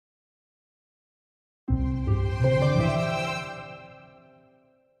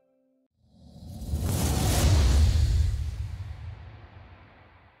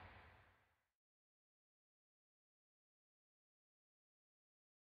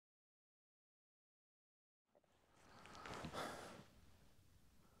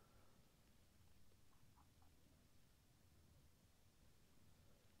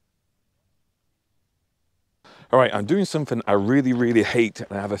All right, I'm doing something I really, really hate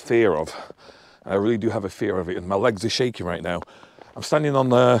and I have a fear of. I really do have a fear of it, and my legs are shaking right now. I'm standing on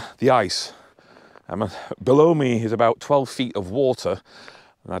the ice. Below me is about 12 feet of water,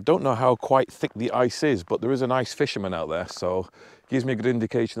 and I don't know how quite thick the ice is, but there is an ice fisherman out there, so it gives me a good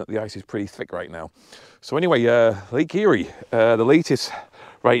indication that the ice is pretty thick right now. So anyway, Lake Erie, the latest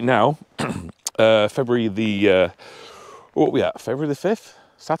right now, February the, what are we at? February the 5th?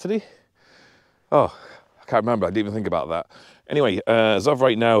 Saturday? Oh, I can't remember, I didn't even think about that. Anyway, as of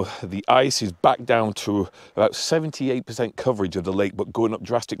right now, the ice is back down to about 78% coverage of the lake, but going up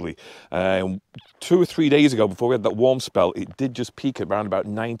drastically. 2 or 3 days ago, before we had that warm spell, it did just peak at around about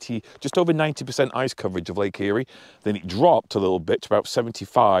 90, just over 90% ice coverage of Lake Erie. Then it dropped a little bit to about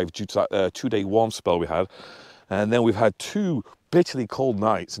 75 due to that 2-day warm spell we had. And then we've had 2 bitterly cold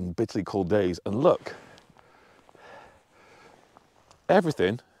nights and bitterly cold days. And look,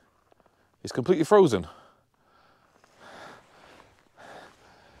 everything is completely frozen.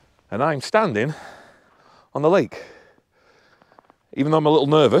 And I'm standing on the lake. Even though I'm a little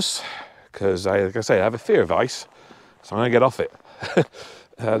nervous, because like I say, I have a fear of ice, so I'm gonna get off it.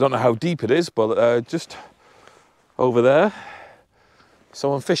 I don't know how deep it is, but just over there,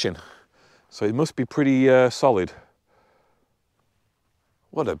 someone fishing. So it must be pretty solid.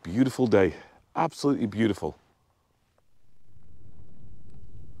 What a beautiful day, absolutely beautiful.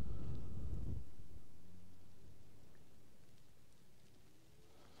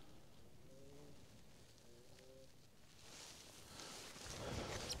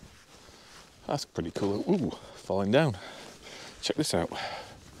 That's pretty cool. Ooh, falling down. Check this out.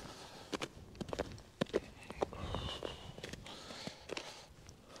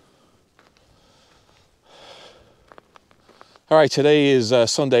 All right, today is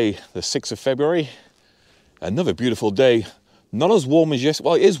Sunday, the 6th of February. Another beautiful day. Not as warm as yesterday.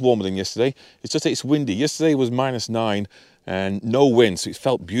 Well, it is warmer than yesterday. It's just that it's windy. Yesterday was -9 and no wind, so it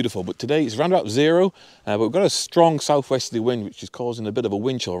felt beautiful. But today it's around about 0, but we've got a strong southwesterly wind, which is causing a bit of a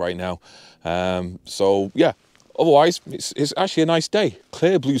wind chill right now. So yeah, otherwise it's actually a nice day.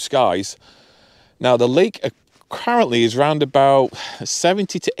 Clear blue skies. Now the lake currently is around about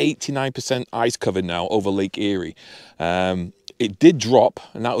 70 to 89% ice covered now over Lake Erie. It did drop,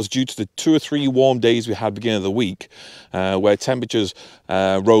 and that was due to the 2 or 3 warm days we had beginning of the week, where temperatures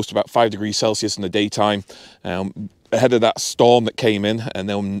rose to about 5 degrees Celsius in the daytime, ahead of that storm that came in, and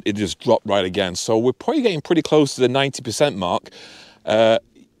then it just dropped right again. So we're probably getting pretty close to the 90% mark.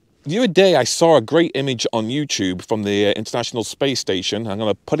 The other day I saw a great image on YouTube from the International Space Station. I'm going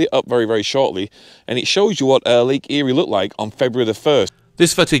to put it up very, very shortly, and it shows you what Lake Erie looked like on February the 1st.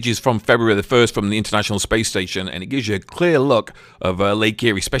 This footage is from February the 1st from the International Space Station, and it gives you a clear look of Lake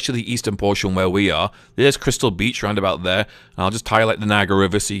Erie, especially the eastern portion where we are. There's Crystal Beach round about there. I'll just highlight the Niagara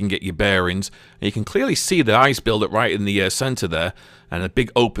River so you can get your bearings. And you can clearly see the ice build-up right in the center there, and a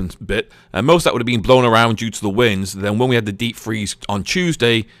big open bit. And most of that would have been blown around due to the winds. Then when we had the deep freeze on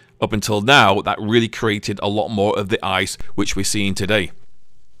Tuesday, up until now, that really created a lot more of the ice, which we're seeing today.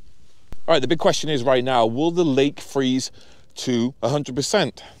 All right, the big question is right now, will the lake freeze to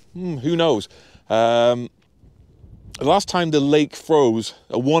 100%? Who knows? The last time the lake froze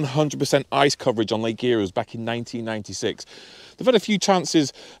a 100% ice coverage on Lake Erie was back in 1996. They've had a few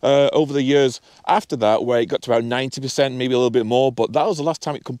chances over the years after that where it got to about 90%, maybe a little bit more, but that was the last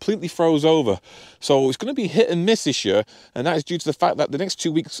time it completely froze over. So it's going to be hit and miss this year, and that is due to the fact that the next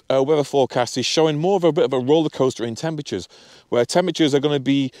 2 weeks weather forecast is showing more of a bit of a roller coaster in temperatures, where temperatures are going to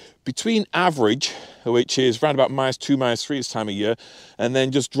be between average, which is around about -2, -3 this time of year, and then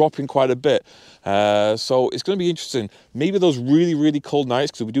just dropping quite a bit. So it's going to be interesting. Maybe those really, really cold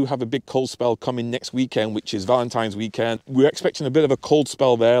nights, because we do have a big cold spell coming next weekend, which is Valentine's weekend. We're expecting a bit of a cold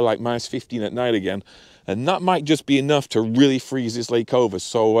spell there, like -15 at night again. And that might just be enough to really freeze this lake over.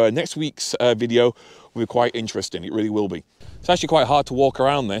 So next week's video will be quite interesting. It really will be. It's actually quite hard to walk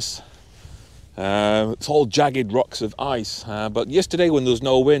around this. It's all jagged rocks of ice. But yesterday when there was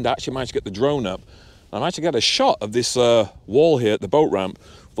no wind, I actually managed to get the drone up. And I managed to get a shot of this wall here at the boat ramp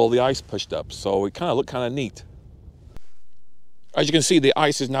with all the ice pushed up. So it kind of looked kind of neat. As you can see, the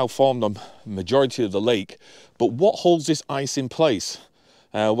ice is now formed on the majority of the lake. But what holds this ice in place?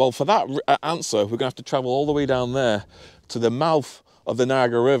 Well, for that answer, we're going to have to travel all the way down there to the mouth of the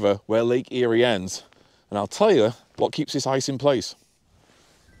Niagara River where Lake Erie ends. And I'll tell you what keeps this ice in place.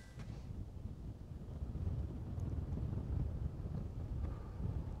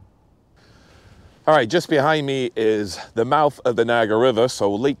 All right, just behind me is the mouth of the Niagara River.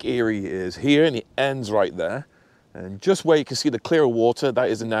 So Lake Erie is here and it ends right there. And just where you can see the clearer water, that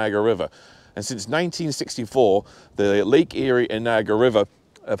is the Niagara River. And since 1964, the Lake Erie and Niagara River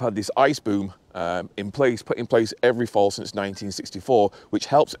have had this ice boom put in place every fall since 1964, which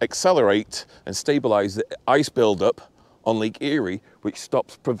helps accelerate and stabilize the ice buildup on Lake Erie, which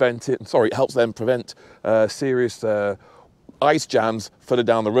helps them prevent serious ice jams further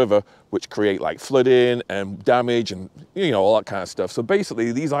down the river, which create like flooding and damage and all that kind of stuff. So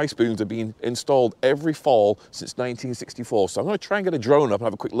basically these ice booms have been installed every fall since 1964. So I'm going to try and get a drone up and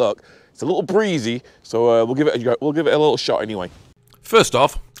have a quick look. It's a little breezy, so we'll give it a little shot anyway. First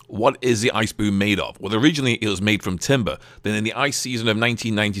off, what is the ice boom made of? Well, originally it was made from timber. Then in the ice season of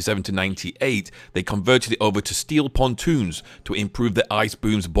 1997 to 98, they converted it over to steel pontoons to improve the ice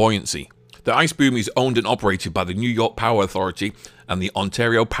boom's buoyancy. The ice boom is owned and operated by the New York Power Authority and the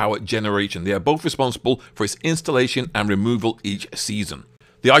Ontario Power Generation. They are both responsible for its installation and removal each season.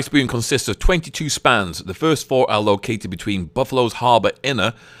 The ice boom consists of 22 spans. The first 4 are located between Buffalo's Harbor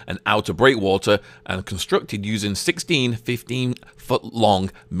inner and outer breakwater and constructed using 16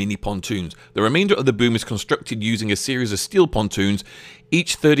 15-foot-long mini pontoons. The remainder of the boom is constructed using a series of steel pontoons,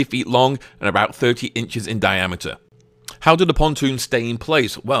 each 30 feet long and about 30 inches in diameter. How do the pontoons stay in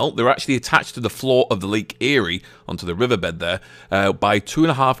place? Well, they're actually attached to the floor of the Lake Erie, onto the riverbed there, by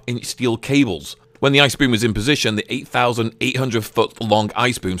 2.5-inch steel cables. When the ice boom is in position, the 8,800-foot-long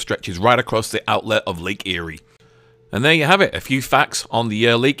ice boom stretches right across the outlet of Lake Erie. And there you have it, a few facts on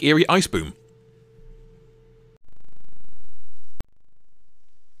the Lake Erie ice boom.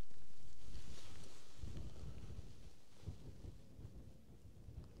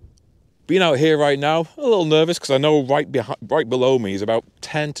 Being out here right now, a little nervous because I know right below me is about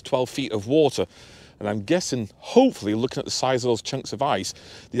 10 to 12 feet of water. And I'm guessing, hopefully, looking at the size of those chunks of ice,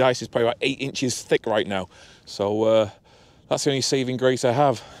 the ice is probably about 8 inches thick right now. So that's the only saving grace I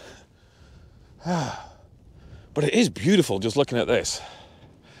have. But it is beautiful just looking at this.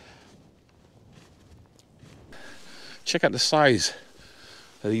 Check out the size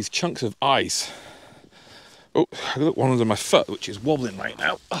of these chunks of ice. Oh, I got one under my foot, which is wobbling right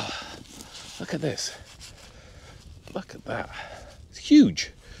now. Oh, look at this. Look at that. It's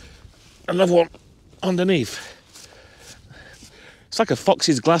huge. Another one underneath. It's like a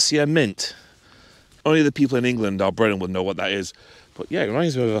Fox's Glacier mint. Only the people in England or Britain would know what that is. But yeah, it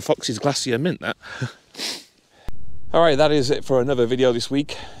reminds me of a Fox's Glacier mint, that. Alright, that is it for another video this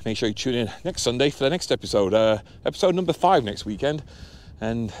week. Make sure you tune in next Sunday for the next episode. Episode number 5 next weekend.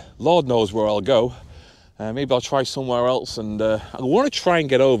 And Lord knows where I'll go. Maybe I'll try somewhere else. And I want to try and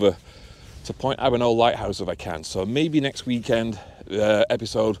get over to Point Abernode Lighthouse if I can. So maybe next weekend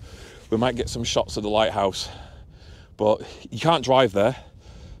episode we might get some shots of the lighthouse, but you can't drive there,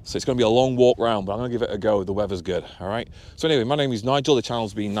 so it's going to be a long walk round, but I'm going to give it a go. The weather's good. All right, so anyway, my name is Nigel. The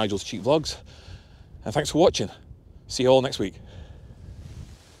channel's been Nigel's Cheap Vlogs, and thanks for watching. See you all next week.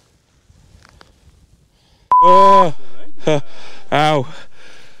 Oh, ow,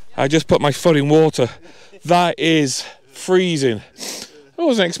 I just put my foot in water. That is freezing. I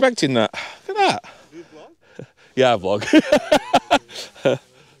wasn't expecting that. Look at that. Yeah, I vlog.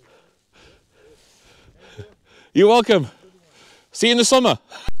 You're welcome. See you in the summer.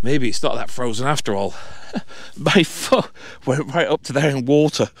 Maybe it's not that frozen after all. My foot went right up to there in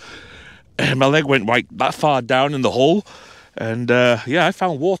water. And my leg went right that far down in the hole. And yeah, I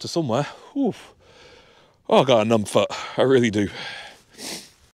found water somewhere. Whew. Oh, I got a numb foot. I really do.